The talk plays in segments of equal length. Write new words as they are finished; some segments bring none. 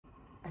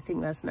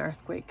think that's an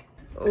earthquake.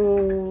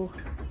 Oh.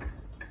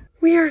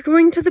 We are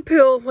going to the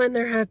pool when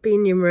there have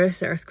been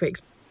numerous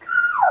earthquakes.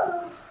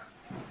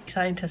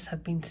 Scientists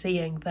have been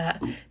saying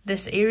that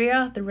this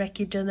area, the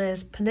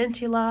Reykjanes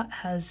Peninsula,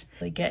 has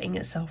getting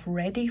itself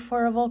ready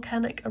for a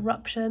volcanic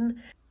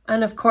eruption.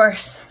 And of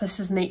course, this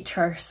is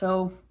nature,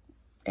 so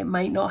it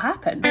might not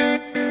happen.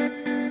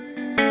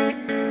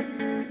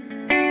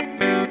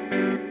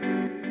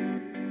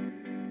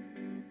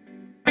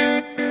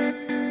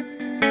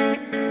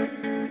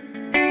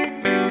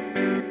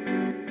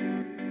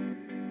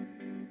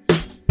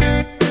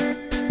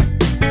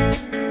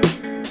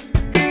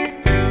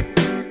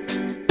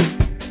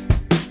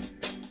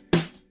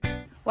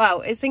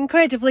 Wow, it's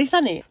incredibly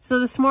sunny. So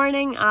this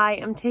morning I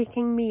am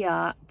taking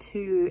Mia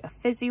to a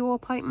physio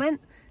appointment.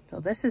 No,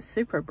 this is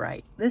super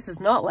bright. This is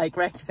not like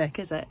Reykjavik,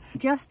 is it?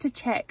 Just to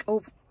check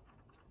over...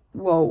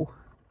 Whoa.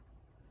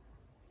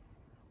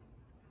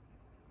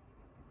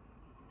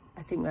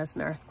 I think that's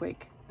an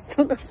earthquake. I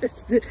don't know if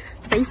it's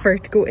safer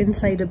to go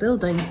inside a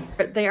building.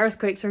 The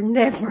earthquakes are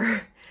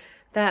never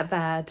that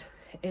bad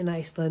in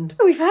Iceland.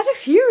 We've had a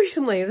few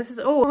recently. This is...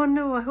 Oh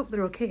no, I hope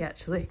they're okay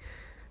actually.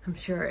 I'm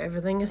sure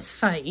everything is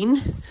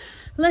fine.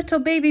 Little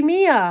baby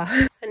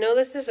Mia! I know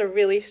this is a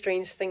really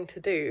strange thing to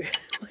do.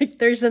 Like,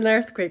 there's an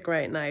earthquake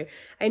right now.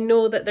 I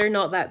know that they're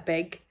not that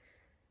big,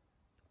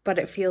 but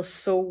it feels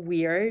so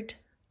weird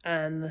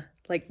and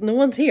like no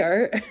one's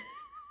here.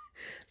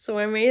 So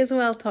I may as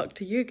well talk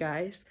to you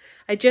guys.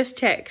 I just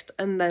checked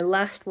and the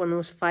last one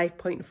was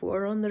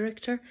 5.4 on the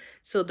Richter.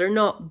 So they're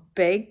not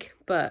big,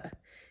 but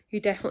you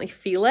definitely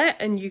feel it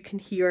and you can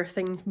hear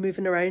things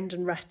moving around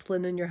and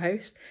rattling in your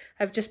house.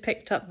 I've just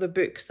picked up the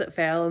books that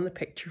fell and the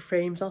picture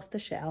frames off the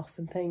shelf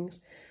and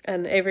things.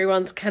 And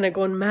everyone's kind of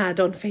gone mad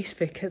on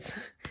Facebook.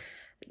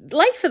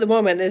 Life at the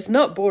moment is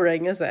not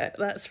boring, is it?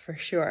 That's for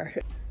sure.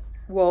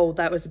 Whoa,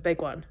 that was a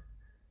big one.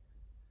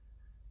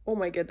 Oh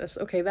my goodness.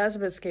 Okay, that's a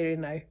bit scary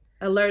now.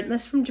 I learned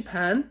this from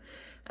Japan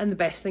and the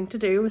best thing to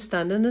do was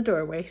stand in a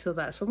doorway. So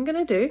that's what I'm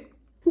going to do.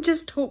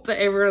 Just hope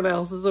that everyone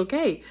else is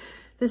okay.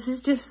 This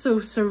is just so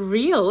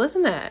surreal,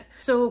 isn't it?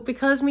 So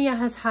because Mia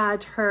has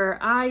had her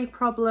eye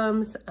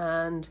problems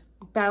and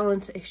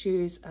balance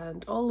issues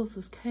and all of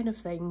those kind of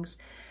things,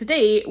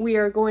 today we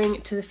are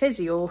going to the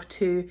physio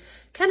to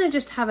kind of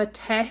just have a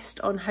test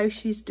on how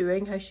she's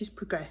doing, how she's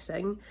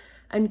progressing,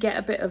 and get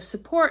a bit of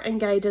support and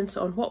guidance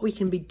on what we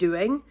can be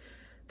doing.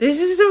 This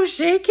is so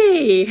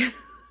shaky.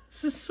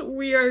 This is so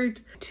weird.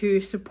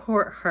 To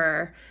support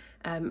her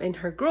in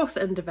her growth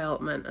and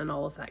development and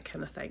all of that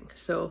kind of thing.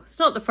 So it's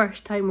not the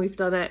first time we've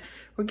done it.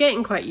 We're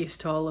getting quite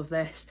used to all of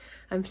this.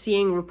 I'm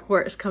seeing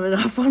reports coming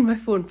up on my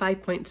phone.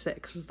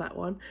 5.6 was that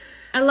one.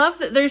 I love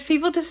that there's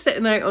people just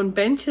sitting out on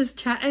benches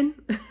chatting.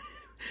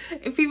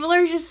 If people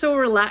are just so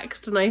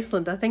relaxed in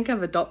Iceland, I think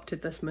I've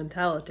adopted this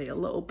mentality a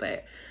little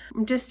bit.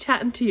 I'm just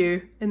chatting to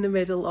you in the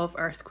middle of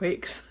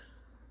earthquakes.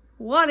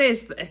 What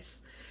is this?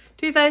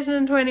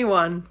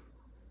 2021.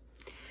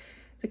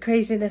 The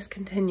craziness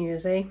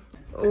continues, eh?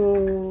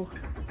 Oh,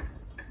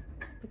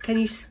 can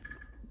you,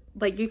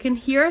 like, you can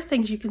hear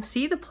things, you can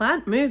see the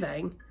plant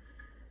moving.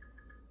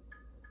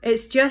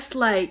 It's just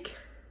like,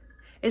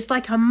 it's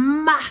like a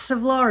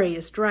massive lorry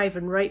is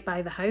driving right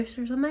by the house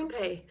or something.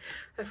 Hey,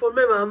 I phoned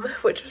my mum,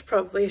 which was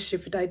probably a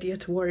stupid idea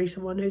to worry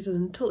someone who's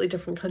in a totally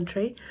different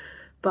country.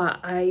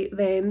 But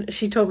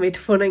she told me to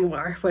phone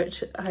Ingvar,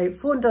 which I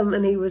phoned him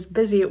and he was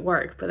busy at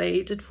work, but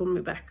he did phone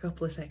me back a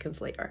couple of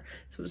seconds later,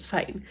 so it was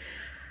fine.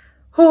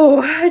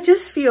 Oh, I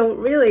just feel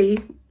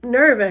really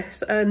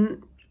nervous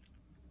and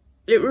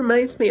it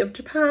reminds me of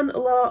Japan a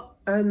lot,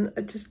 and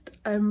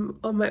I'm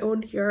on my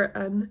own here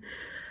and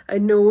I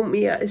know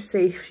Mia is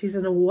safe. She's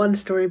in a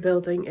one-story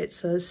building.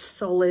 It's a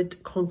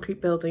solid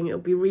concrete building. It'll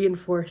be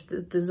reinforced.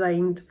 It's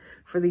designed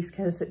for these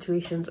kind of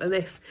situations.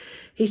 And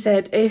he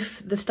said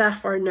if the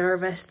staff are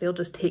nervous, they'll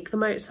just take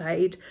them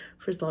outside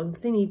for as long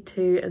as they need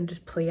to and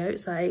just play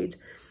outside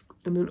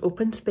in an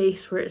open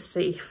space where it's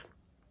safe.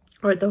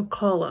 Or they'll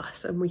call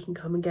us and we can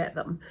come and get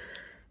them.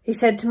 He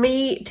said to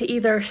me to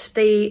either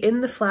stay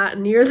in the flat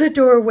near the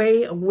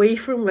doorway, away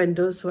from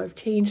windows, so I've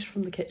changed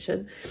from the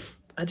kitchen.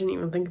 I didn't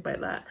even think about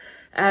that.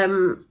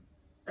 And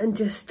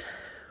just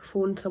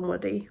phone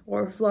somebody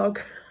or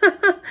vlog.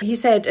 He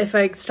said if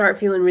I start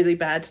feeling really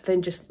bad,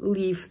 then just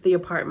leave the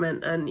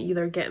apartment and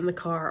either get in the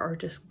car or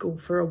just go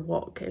for a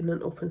walk in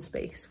an open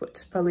space, which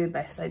is probably the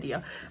best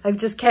idea. I've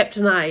just kept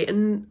an eye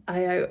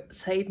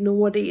outside.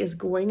 Nobody is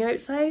going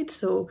outside,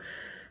 so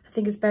I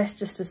think it's best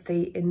just to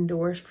stay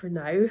indoors for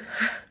now.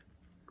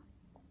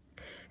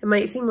 It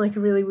might seem like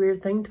a really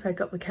weird thing to pick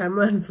up the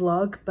camera and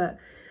vlog, but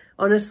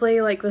honestly,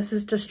 like, this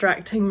is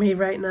distracting me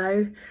right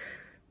now.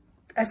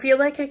 I feel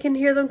like I can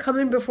hear them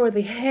coming before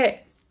they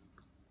hit,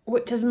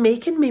 which is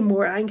making me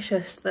more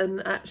anxious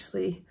than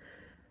actually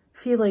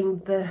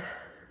feeling the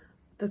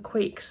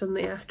quakes and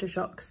the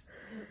aftershocks.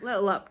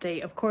 Little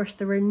update, of course,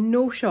 there were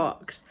no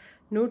shocks,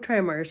 no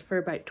tremors for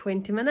about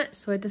 20 minutes,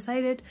 so I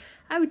decided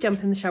I would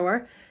jump in the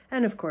shower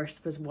And of course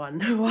there was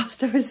one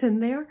whilst I was in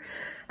there.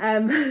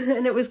 And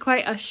it was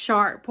quite a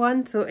sharp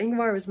one, so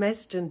Ingvar was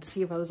messaging to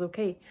see if I was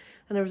okay.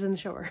 And I was in the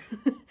shower.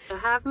 I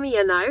have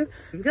Mia now.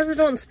 Because I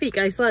don't speak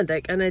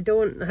Icelandic and I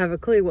don't have a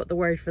clue what the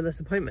word for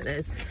this appointment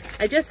is,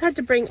 I just had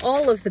to bring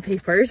all of the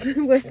papers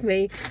with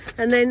me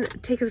and then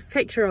take a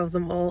picture of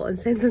them all and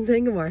send them to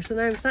Ingvar. So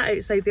now I'm sat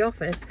outside the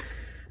office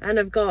and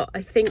I've got,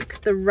 I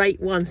think, the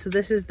right one. So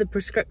this is the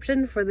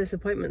prescription for this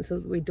appointment so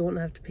that we don't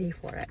have to pay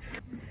for it.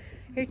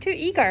 You're too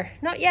eager.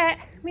 Not yet,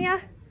 Mia.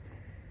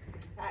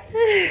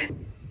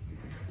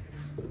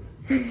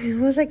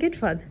 Was that good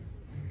fun?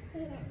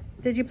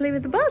 Did you play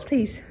with the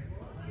balties?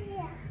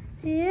 Yeah.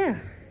 Yeah.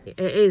 It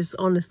is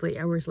honestly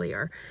hours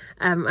later.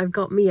 I've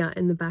got Mia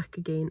in the back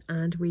again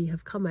and we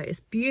have come out. It's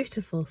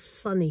beautiful,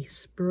 sunny,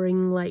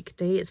 spring-like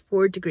day. It's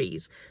 4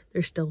 degrees.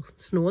 There's still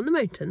snow on the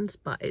mountains,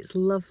 but it's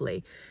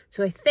lovely.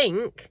 So I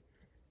think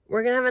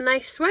we're going to have a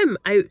nice swim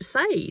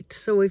outside.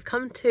 So we've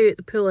come to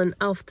the pool in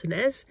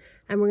Alftanes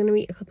and we're going to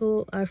meet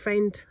a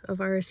friend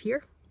of ours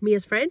here.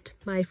 Mia's friend,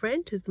 my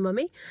friend, who's the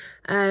mummy.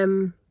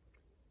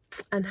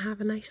 And have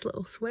a nice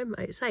little swim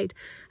outside.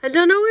 I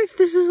don't know if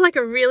this is like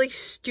a really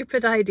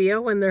stupid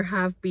idea when there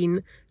have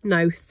been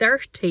now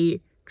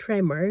 30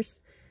 tremors.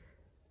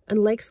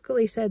 And like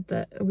Scully said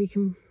that we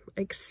can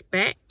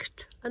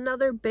expect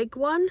another big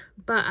one.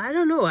 But I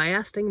don't know. I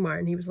asked Ingmar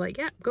and he was like,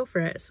 yeah, go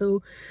for it.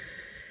 So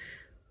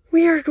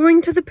we are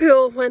going to the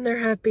pool when there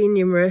have been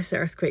numerous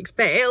earthquakes.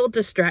 But it'll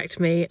distract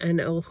me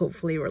and it'll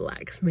hopefully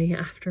relax me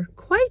after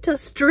quite a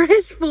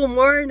stressful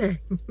morning.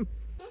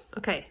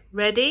 Okay,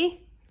 ready?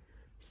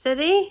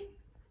 Steady,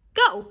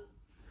 go!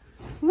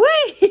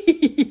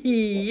 Whee!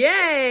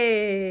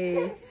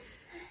 Yay!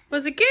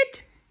 Was it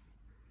good?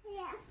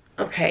 Yeah.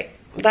 Okay,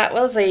 that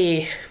was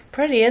a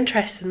pretty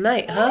interesting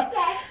night, huh?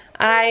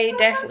 I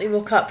definitely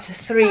woke up to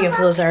 3 of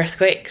those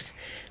earthquakes.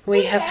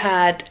 We have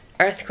had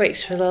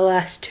earthquakes for the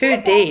last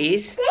 2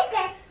 days.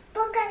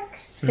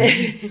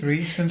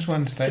 3 since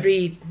Wednesday?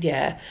 3,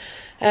 yeah.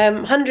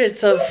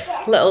 Hundreds of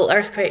little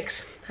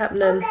earthquakes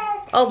happening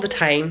all the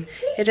time.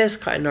 It is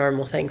quite a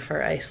normal thing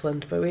for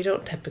Iceland, but we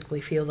don't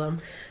typically feel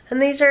them.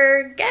 And these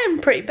are getting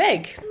pretty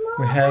big.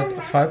 We had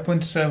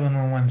 5.7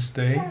 on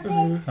Wednesday.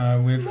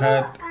 We've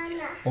had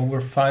over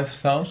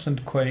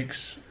 5,000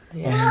 quakes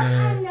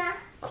on the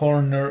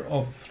corner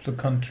of the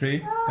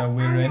country that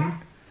we're in.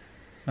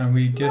 And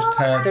we just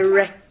had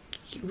the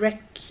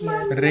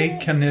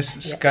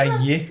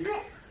Reykjanesskagi.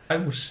 I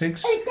was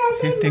 6,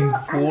 hitting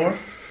 4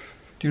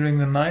 during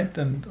the night,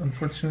 and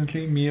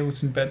unfortunately Mia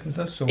was in bed with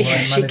us, so I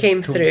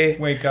managed to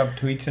wake up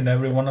to each and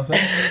every one of them.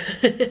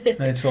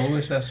 And it's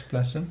always as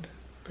pleasant.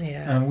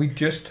 Yeah. And we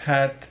just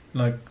had,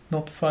 like,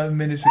 not 5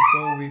 minutes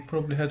ago, we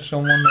probably had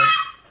someone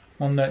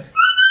that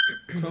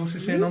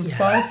closes in on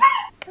 5.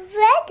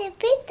 Red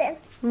painting.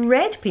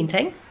 Red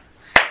painting?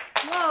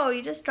 Whoa,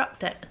 you just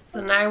dropped it. So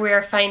now we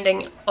are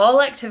finding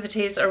all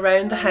activities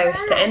around the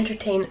house to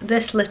entertain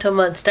this little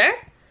monster.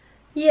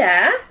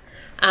 Yeah.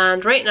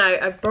 And right now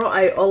I've brought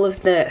out all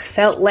of the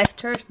felt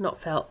letters, not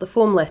felt, the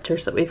foam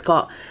letters that we've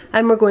got.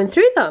 And we're going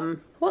through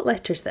them. What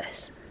letter's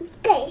this?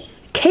 K.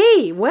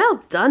 K,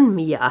 well done,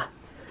 Mia.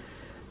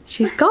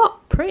 She's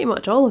got pretty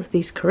much all of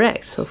these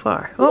correct so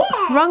far. Oh,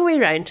 yeah. Wrong way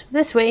round,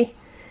 this way.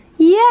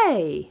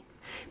 Yay.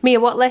 Mia,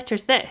 what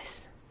letter's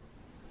this?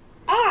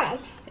 M.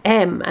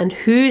 M, and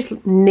whose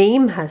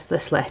name has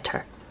this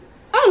letter?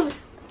 M.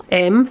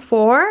 M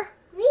for?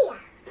 Mia.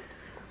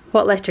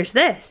 What letter's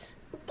this?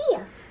 D.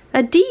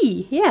 A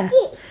D, yeah.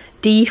 D.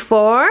 D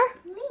for?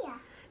 Mia.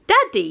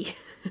 Daddy.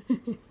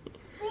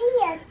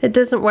 Mia. It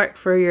doesn't work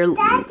for your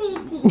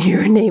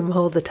name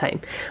all the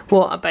time.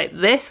 What about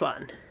this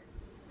one?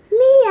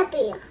 Mia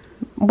B.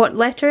 What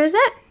letter is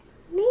it?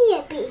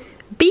 Mia B.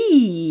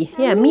 B.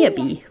 Yeah, Mia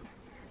B.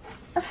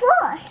 4.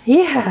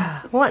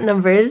 Yeah. What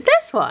number is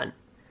this one?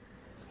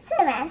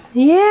 7.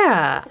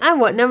 Yeah.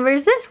 And what number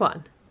is this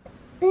one?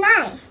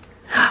 9.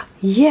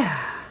 Yeah.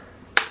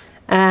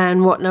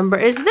 And what number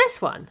is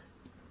this one?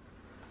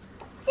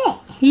 6.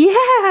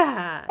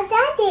 Yeah.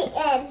 Daddy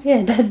M.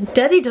 Yeah,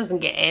 Daddy doesn't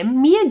get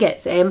M. Mia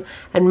gets M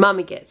and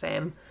Mommy gets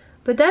M.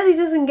 But Daddy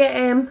doesn't get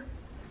M.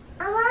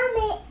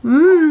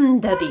 Mommy.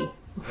 Daddy.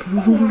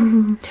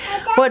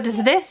 What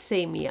does this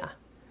say, Mia?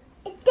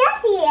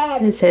 Daddy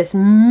M. It says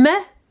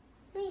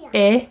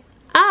M-E-A.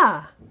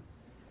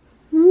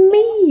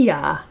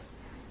 Mia.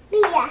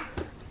 Mia.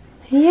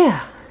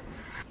 Yeah.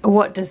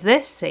 What does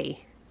this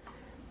say?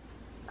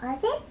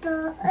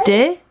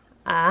 D-A-D.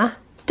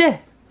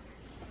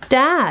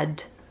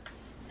 Dad.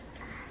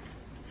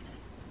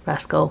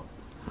 Rascal.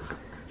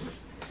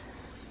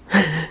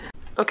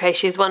 Okay,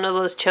 she's one of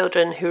those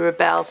children who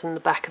rebels in the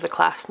back of the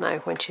class now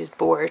when she's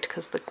bored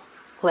because the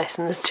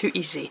lesson is too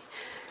easy.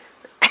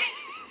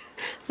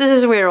 This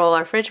is where all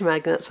our fridge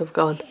magnets have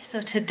gone.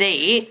 So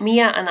today,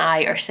 Mia and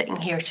I are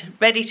sitting here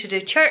ready to do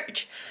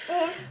church.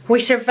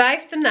 We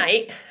survived the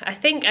night. I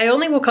think I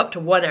only woke up to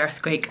 1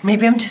 earthquake.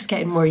 Maybe I'm just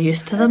getting more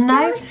used to them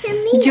now. George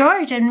and Mia.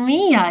 George and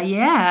Mia,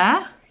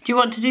 yeah. Do you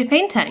want to do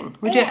painting?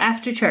 We'll do it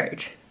after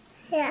church.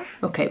 Yeah.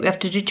 Okay, we have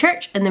to do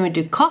church and then we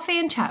do coffee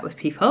and chat with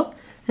people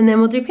and then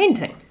we'll do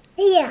painting.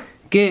 Yeah.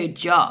 Good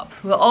job.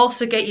 We'll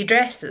also get you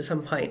dressed at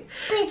some point.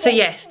 So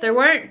yes, there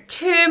weren't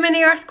too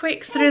many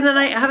earthquakes through the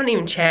night. I haven't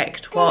even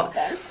checked what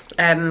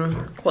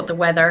the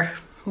weather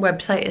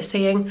website is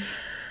saying.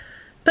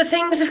 But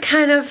things have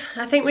kind of,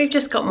 I think we've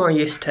just got more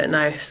used to it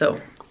now. So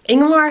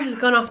Ingmar has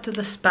gone off to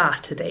the spa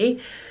today.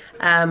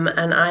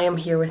 And I am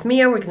here with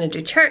Mia. We're going to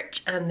do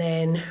church and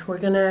then we're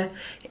going to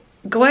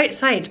go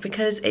outside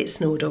because it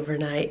snowed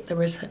overnight. There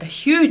was a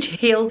huge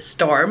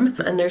hailstorm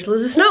and there's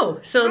loads of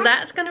snow. So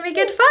that's going to be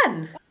good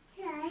fun.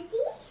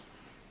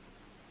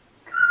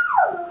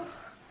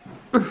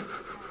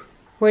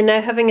 We're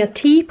now having a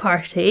tea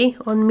party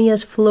on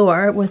Mia's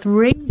floor with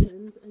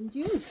raisins and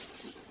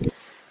juice.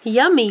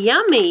 Yummy,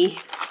 yummy.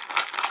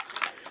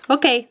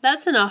 Okay,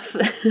 that's enough.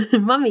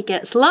 Mummy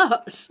gets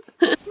lots.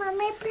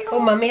 Mommy blue. Oh,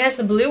 Mummy has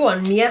the blue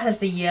one. Mia has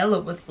the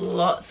yellow with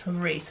lots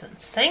of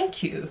raisins.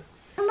 Thank you.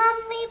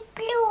 Mommy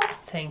blue.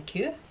 Thank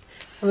you.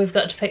 And we've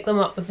got to pick them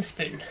up with a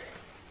spoon.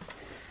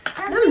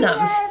 Mommy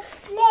Num-nums.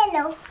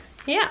 yellow.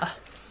 Yeah.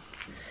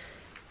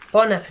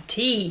 Bon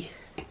appetit.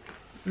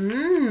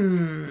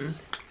 Mmm.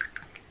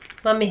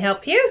 Mummy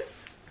help you?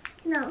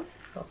 No.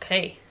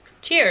 Okay.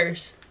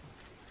 Cheers.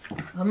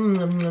 Nom,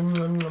 nom, nom,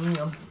 nom, nom,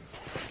 nom.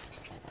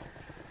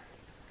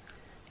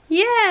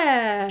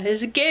 Yeah,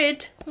 is it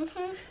good?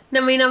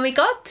 Nummy nummy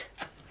got?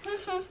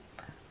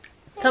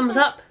 Thumbs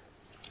up.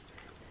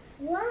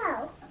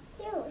 Wow.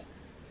 Juice.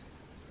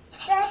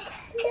 That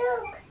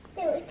look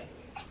good.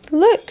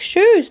 Look,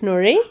 shoes,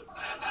 Nori.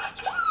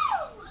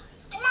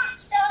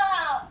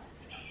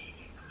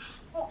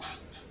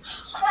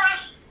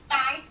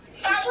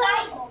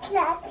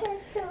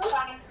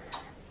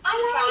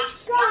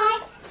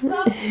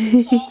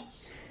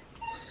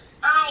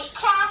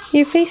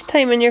 You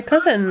FaceTiming your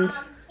cousins.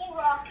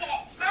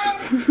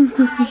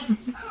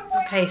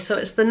 Okay, so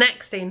it's the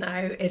next day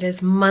now. It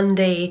is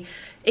Monday.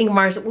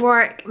 Ingmar's at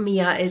work,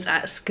 Mia is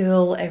at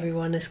school,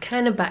 everyone is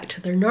kind of back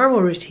to their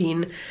normal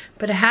routine.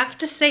 But I have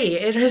to say,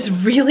 it is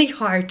really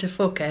hard to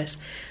focus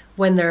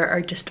when there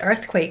are just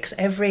earthquakes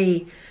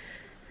every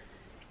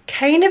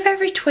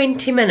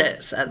 20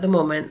 minutes at the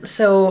moment.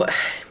 So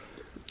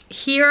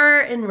here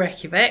in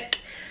Reykjavik,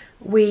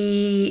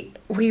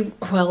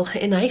 well,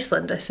 in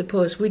Iceland I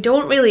suppose, we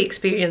don't really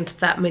experience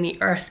that many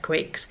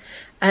earthquakes.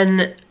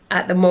 And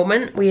at the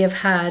moment we have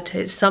had,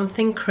 it's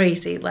something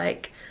crazy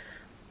like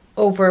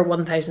over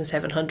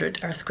 1,700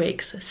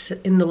 earthquakes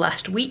in the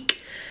last week.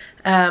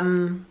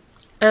 And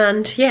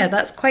yeah,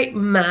 that's quite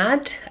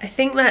mad. I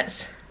think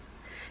that's,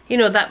 you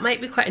know, that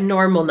might be quite a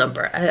normal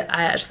number.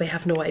 I actually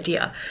have no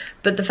idea.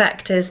 But the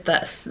fact is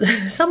that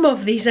some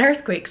of these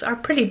earthquakes are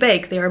pretty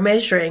big. They are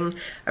measuring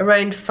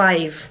around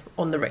 5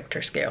 on the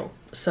Richter scale.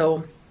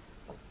 So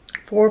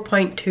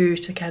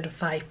 4.2 to kind of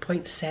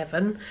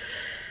 5.7.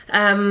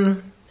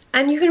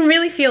 And you can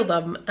really feel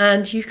them,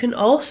 and you can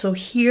also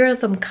hear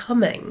them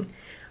coming,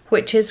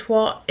 which is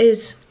what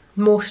is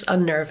most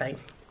unnerving,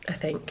 I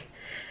think.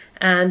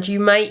 And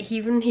you might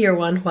even hear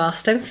one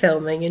whilst I'm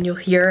filming, and you'll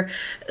hear,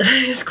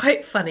 it's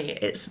quite funny,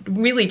 it's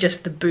really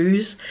just the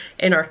booze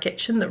in our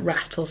kitchen that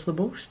rattles the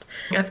most.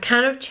 I've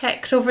kind of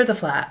checked over the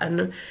flat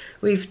and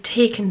we've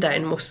taken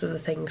down most of the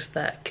things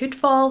that could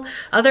fall,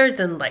 other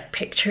than like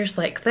pictures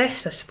like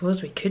this. I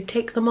suppose we could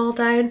take them all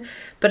down,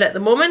 but at the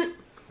moment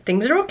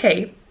things are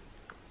okay.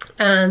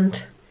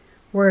 And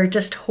we're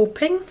just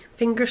hoping,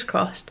 fingers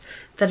crossed,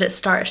 that it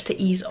starts to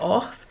ease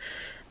off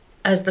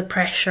as the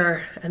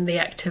pressure and the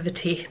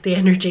activity, the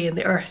energy in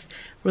the earth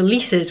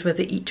releases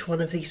with each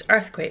one of these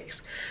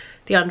earthquakes.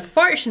 The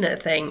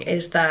unfortunate thing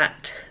is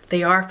that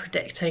they are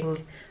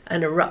predicting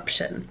an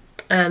eruption,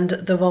 and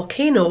the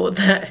volcano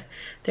that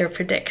they're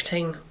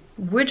predicting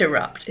would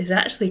erupt is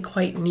actually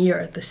quite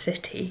near the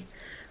city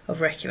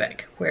of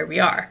Reykjavik, where we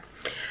are.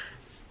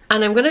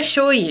 And I'm going to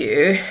show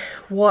you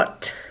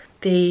what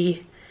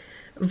the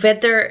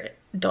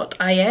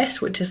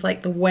weather.is, which is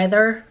like the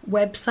weather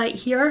website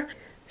here.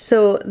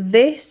 So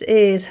this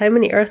is how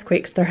many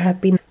earthquakes there have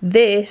been.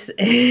 This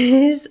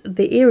is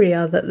the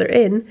area that they're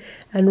in,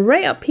 and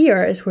right up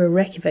here is where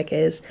Reykjavik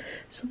is.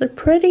 So they're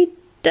pretty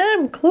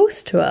damn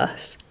close to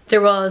us.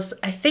 There was,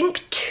 I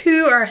think,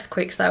 2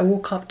 earthquakes that I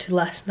woke up to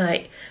last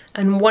night,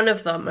 and one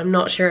of them, I'm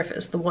not sure if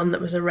it's the one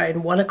that was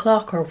around 1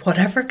 o'clock or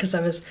whatever, because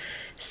I was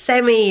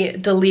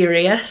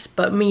semi-delirious,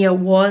 but Mia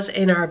was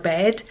in our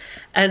bed,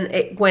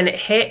 and when it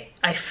hit,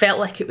 I felt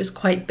like it was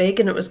quite big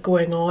and it was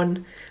going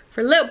on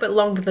for a little bit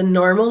longer than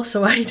normal,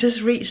 so I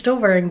just reached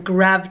over and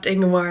grabbed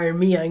Ingmar and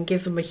Mia and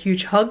gave them a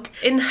huge hug.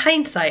 In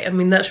hindsight, I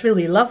mean, that's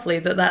really lovely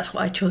that that's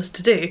what I chose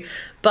to do,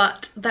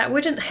 but that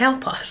wouldn't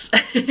help us.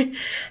 And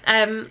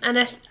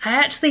I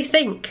actually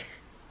think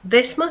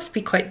this must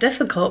be quite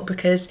difficult,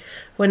 because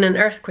when an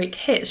earthquake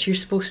hits, you're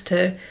supposed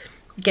to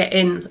get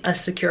in a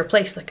secure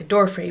place, like a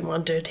door frame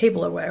under a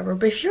table or whatever,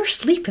 but if you're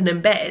sleeping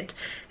in bed,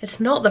 it's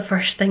not the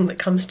first thing that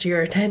comes to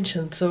your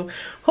attention, so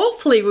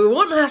hopefully we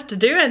won't have to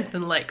do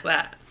anything like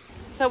that.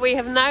 So we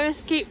have now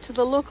escaped to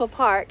the local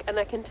park, and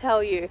I can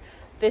tell you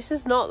This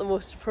is not the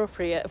most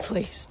appropriate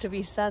place to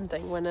be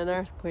standing when an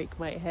earthquake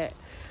might hit.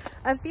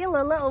 I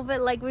feel a little bit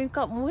like we've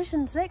got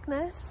motion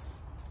sickness.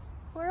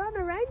 We're on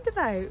a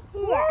roundabout.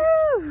 Yeah.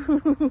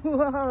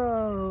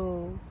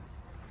 Whoa!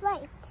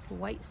 White.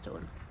 White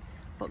stone.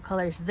 What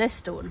colour is this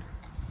stone?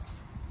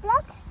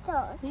 Black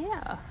stone.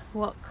 Yeah.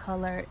 What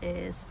colour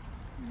is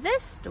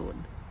this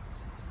stone?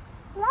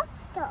 Black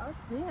stone.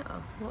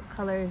 Yeah. What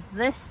colour is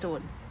this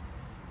stone?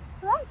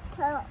 White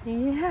stone.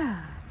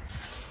 Yeah.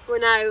 We're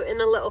now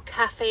in a little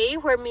cafe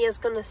where Mia's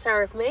going to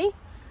serve me.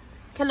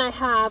 Can I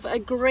have a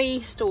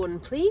grey stone,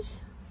 please?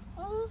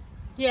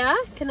 Yeah?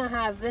 Can I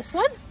have this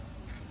one?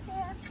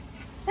 Yeah.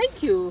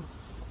 Thank you.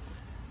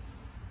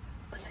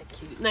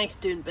 Thank you. Nice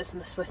doing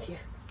business with you.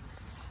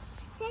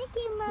 Thank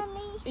you,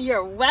 Mommy.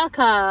 You're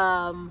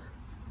welcome.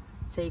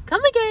 Say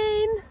come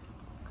again.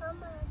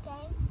 Come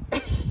again.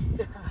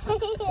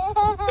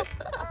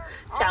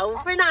 Ciao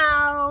for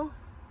now.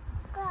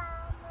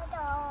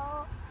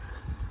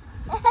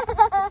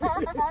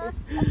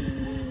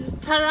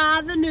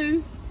 Ta-ra the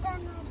new.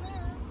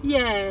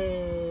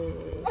 Yay.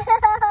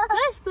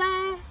 Bless,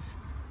 bless.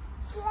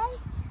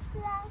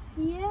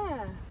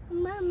 Yeah.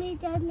 Mommy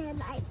doesn't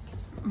like.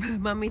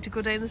 Mummy to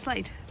go down the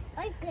slide.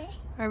 Okay.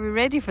 Are we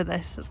ready for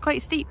this? It's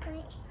quite steep.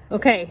 Okay.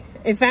 Okay,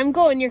 if I'm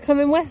going, you're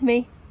coming with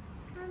me.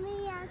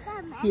 Mommy, you're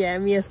coming. Yeah,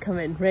 Mia's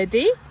coming.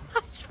 Ready?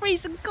 It's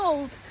freezing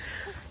cold.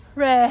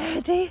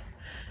 Ready,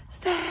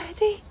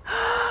 steady.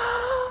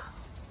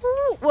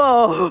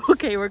 Whoa,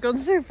 okay, we're going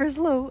super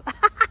slow.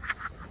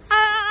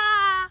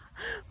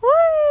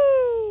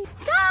 Whee!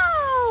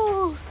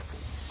 Go!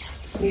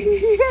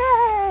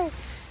 Yeah!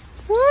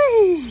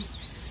 Whee!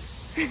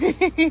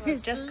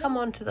 We've just come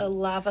onto the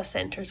Lava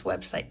Centre's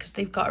website because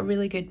they've got a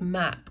really good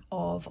map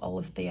of all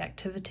of the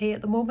activity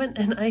at the moment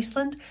in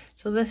Iceland.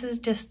 So this is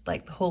just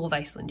like the whole of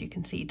Iceland. You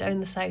can see down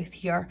the south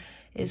here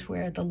is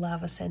where the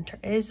Lava Centre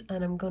is,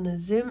 and I'm going to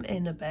zoom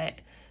in a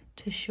bit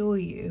to show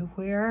you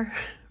where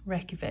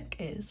Reykjavik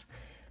is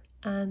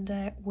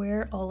and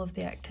where all of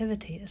the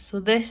activity is. So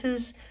this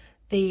is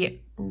the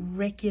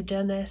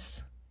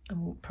Reykjanes,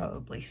 I'm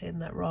probably saying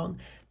that wrong,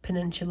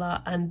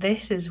 Peninsula, and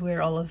this is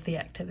where all of the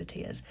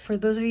activity is. For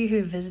those of you who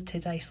have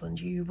visited Iceland,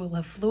 you will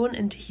have flown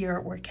into here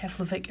where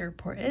Keflavik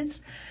airport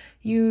is.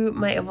 You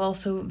might have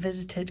also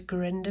visited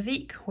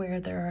Grindavik,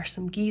 where there are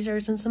some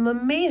geysers and some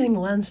amazing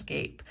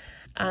landscape,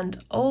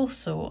 and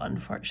also,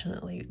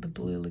 unfortunately, the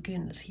Blue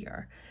Lagoon is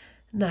here.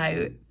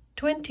 Now,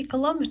 20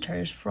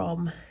 kilometres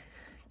from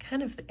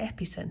kind of the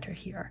epicentre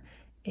here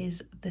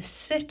is the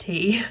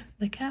city,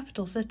 the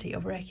capital city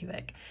of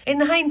Reykjavik. In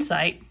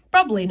hindsight,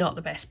 probably not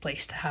the best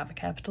place to have a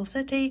capital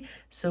city,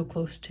 so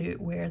close to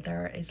where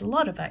there is a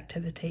lot of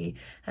activity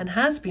and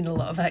has been a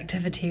lot of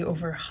activity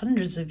over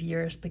hundreds of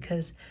years,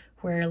 because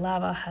where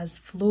lava has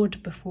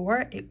flowed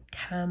before, it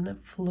can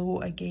flow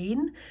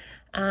again,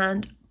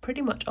 and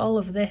pretty much all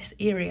of this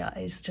area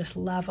is just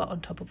lava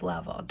on top of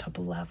lava on top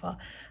of lava.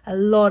 A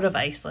lot of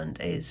Iceland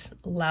is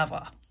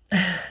lava.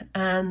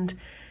 And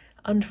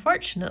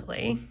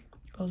unfortunately,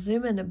 I'll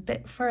zoom in a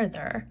bit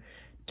further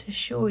to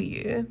show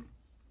you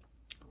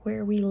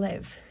where we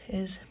live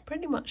is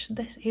pretty much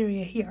this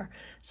area here.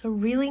 So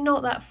really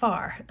not that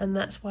far, and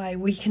that's why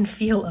we can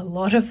feel a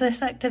lot of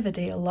this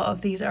activity, a lot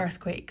of these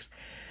earthquakes.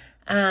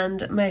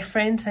 And my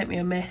friend sent me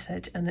a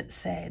message and it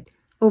said,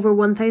 over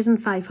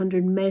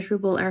 1,500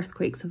 measurable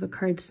earthquakes have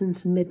occurred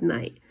since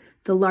midnight.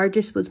 The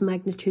largest was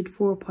magnitude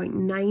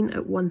 4.9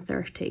 at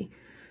 1:30.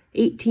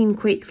 18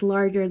 quakes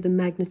larger than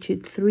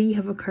magnitude 3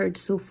 have occurred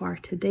so far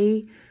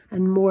today,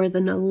 and more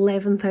than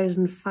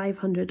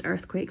 11,500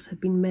 earthquakes have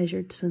been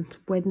measured since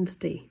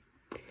Wednesday.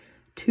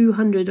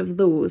 200 of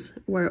those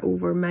were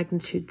over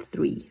magnitude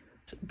 3.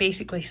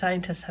 Basically,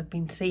 scientists have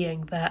been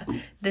saying that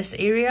this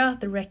area,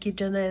 the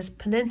Reykjanes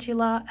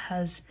Peninsula,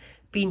 has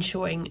been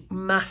showing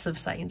massive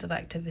signs of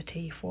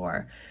activity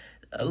for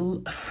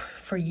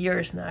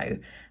years now,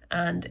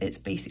 and it's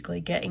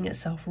basically getting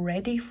itself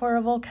ready for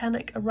a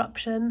volcanic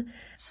eruption.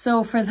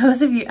 So for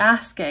those of you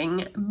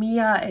asking,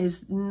 Mia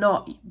is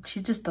not, she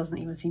just doesn't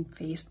even seem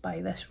fazed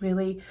by this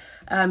really.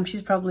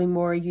 She's probably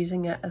more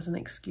using it as an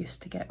excuse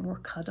to get more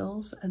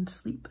cuddles and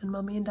sleep in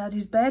mummy and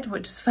daddy's bed,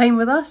 which is fine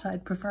with us.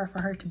 I'd prefer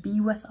for her to be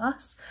with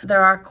us.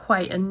 There are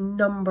quite a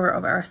number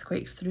of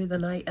earthquakes through the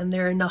night, and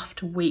they're enough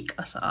to wake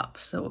us up,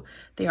 so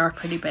they are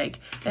pretty big.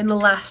 In the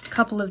last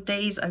couple of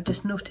days, I've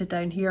just noted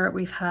down here,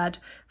 we've had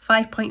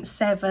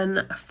 5.7,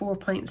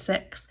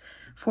 4.6,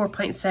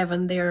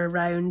 4.7 there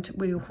around.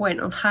 We went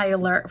on high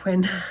alert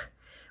when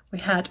we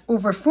had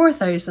over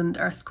 4,000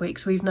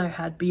 earthquakes. We've now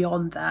had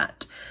beyond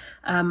that,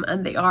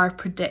 and they are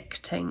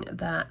predicting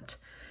that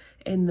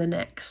in the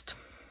next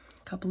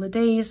couple of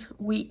days,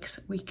 weeks,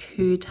 we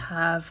could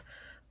have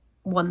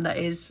one that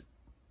is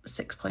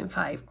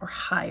 6.5 or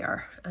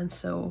higher, and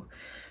so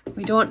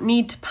we don't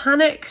need to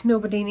panic.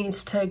 Nobody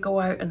needs to go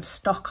out and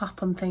stock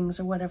up on things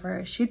or whatever.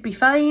 It should be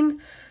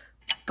fine.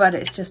 But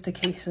it's just a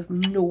case of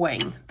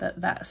knowing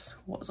that that's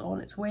what's on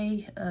its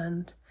way,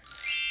 and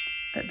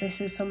that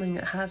this is something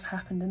that has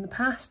happened in the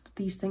past.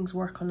 These things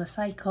work on a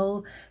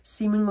cycle.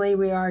 Seemingly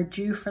we are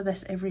due for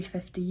this every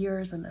 50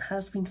 years, and it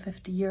has been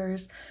 50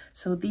 years.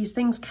 So these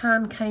things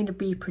can kind of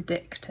be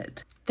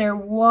predicted. There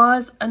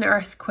was an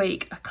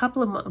earthquake a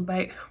couple of months,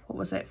 about, what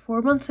was it,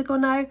 4 months ago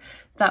now,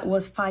 that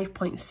was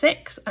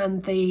 5.6,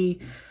 and the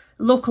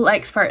local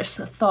experts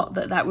thought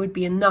that that would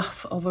be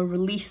enough of a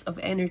release of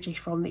energy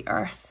from the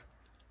earth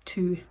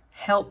to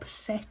help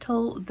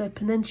settle the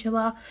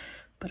peninsula,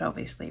 but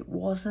obviously it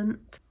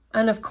wasn't.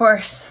 And of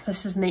course,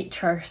 this is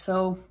nature,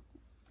 so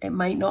it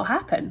might not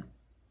happen.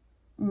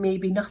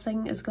 Maybe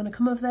nothing is going to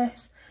come of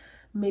this.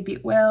 Maybe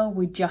it will,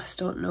 we just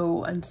don't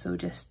know. And so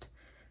just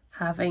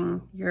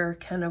having your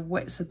kind of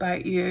wits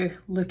about you,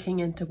 looking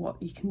into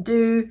what you can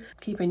do,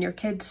 keeping your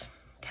kids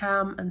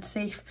calm and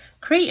safe,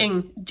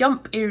 creating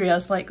jump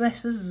areas like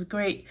this. This is a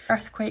great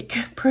earthquake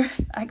proof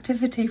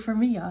activity for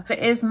Mia. It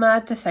is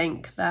mad to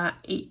think that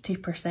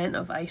 80%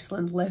 of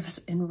Iceland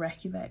lives in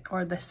Reykjavik,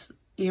 or this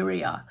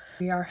area.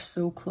 We are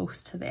so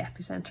close to the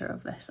epicenter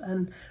of this,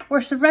 and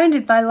we're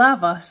surrounded by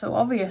lava, so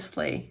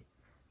obviously,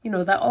 you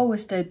know, that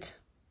always did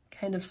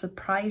kind of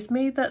surprise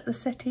me that the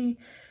city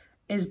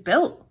is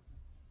built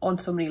on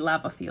so many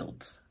lava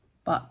fields,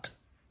 but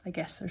I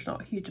guess there's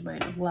not a huge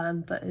amount of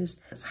land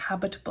that's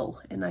habitable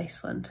in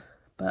Iceland.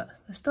 But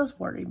this does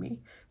worry me.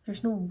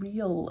 There's no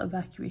real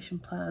evacuation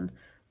plan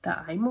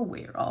that I'm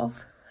aware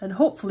of, and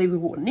hopefully we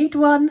won't need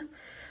one.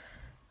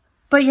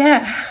 But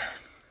yeah,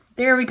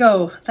 there we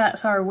go.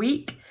 That's our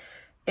week.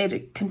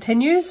 It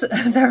continues.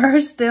 There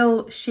are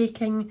still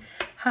shaking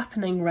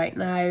happening right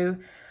now.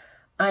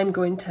 I'm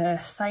going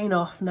to sign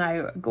off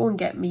now, go and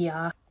get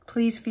Mia.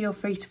 Please feel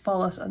free to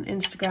follow us on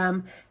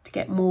Instagram to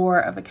get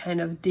more of a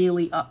kind of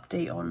daily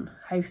update on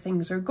how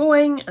things are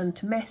going, and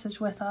to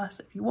message with us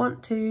if you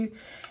want to.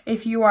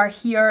 If you are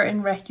here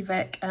in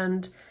Reykjavik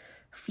and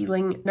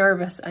feeling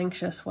nervous,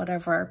 anxious,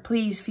 whatever,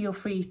 please feel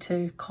free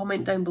to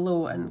comment down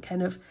below and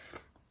kind of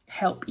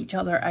help each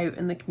other out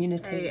in the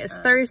community. It's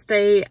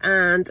Thursday,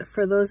 and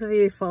for those of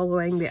you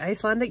following the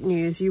Icelandic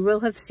news, you will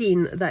have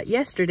seen that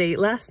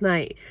last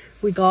night,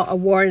 we got a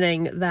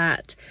warning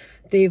that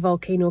the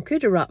volcano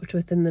could erupt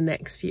within the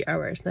next few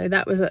hours. Now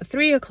that was at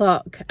 3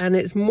 o'clock, and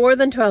it's more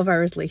than 12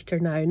 hours later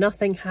now.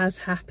 Nothing has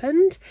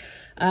happened,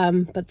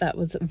 but that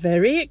was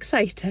very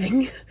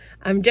exciting.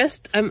 I'm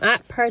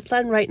at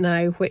Pertland right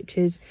now, which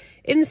is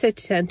in the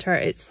city centre.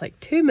 It's like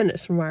 2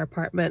 minutes from our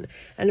apartment,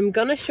 and I'm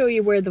gonna show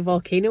you where the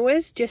volcano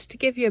is, just to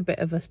give you a bit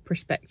of a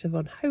perspective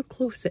on how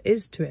close it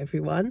is to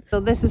everyone. So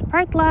this is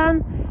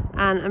Pertland,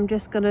 and I'm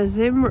just gonna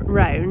zoom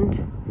round,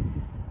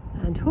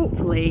 and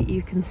hopefully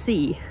you can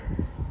see.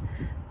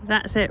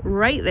 That's it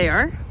right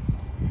there,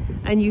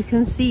 and you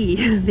can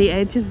see the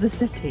edge of the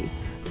city.